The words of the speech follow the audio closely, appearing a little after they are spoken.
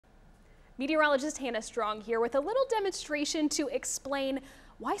Meteorologist Hannah Strong here with a little demonstration to explain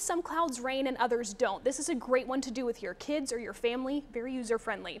why some clouds rain and others don't. This is a great one to do with your kids or your family, very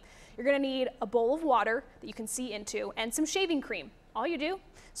user-friendly. You're going to need a bowl of water that you can see into and some shaving cream. All you do,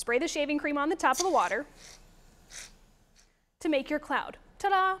 spray the shaving cream on the top of the water to make your cloud.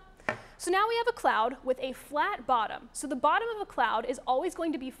 Ta-da! So now we have a cloud with a flat bottom. So the bottom of a cloud is always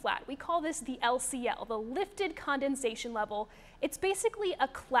going to be flat. We call this the LCL, the lifted condensation level. It's basically a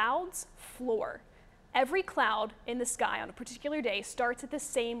cloud's floor. Every cloud in the sky on a particular day starts at the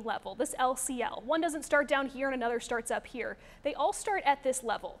same level, this LCL. One doesn't start down here and another starts up here. They all start at this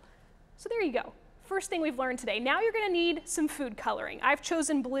level. So there you go. First thing we've learned today. Now you're going to need some food coloring. I've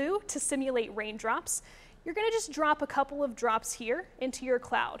chosen blue to simulate raindrops. You're going to just drop a couple of drops here into your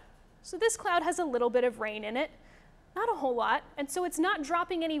cloud. So this cloud has a little bit of rain in it, not a whole lot, and so it's not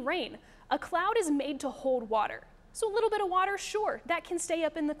dropping any rain. A cloud is made to hold water. So a little bit of water, sure, that can stay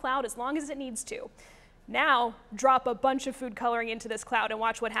up in the cloud as long as it needs to. Now, drop a bunch of food coloring into this cloud and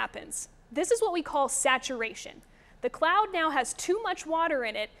watch what happens. This is what we call saturation. The cloud now has too much water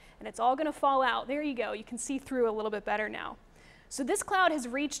in it, and it's all gonna fall out. There you go, you can see through a little bit better now. So this cloud has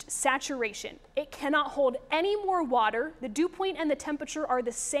reached saturation. It cannot hold any more water. The dew point and the temperature are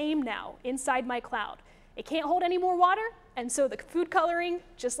the same now inside my cloud. It can't hold any more water, and so the food coloring,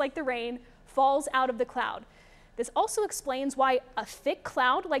 just like the rain, falls out of the cloud. This also explains why a thick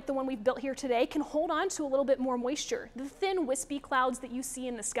cloud, like the one we've built here today, can hold on to a little bit more moisture. The thin, wispy clouds that you see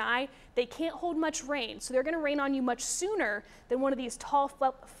in the sky, they can't hold much rain, so they're gonna rain on you much sooner than one of these tall,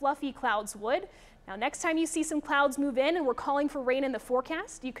 fluffy clouds would. Now, next time you see some clouds move in and we're calling for rain in the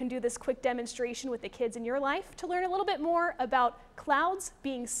forecast, you can do this quick demonstration with the kids in your life to learn a little bit more about clouds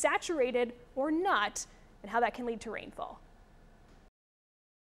being saturated or not and how that can lead to rainfall.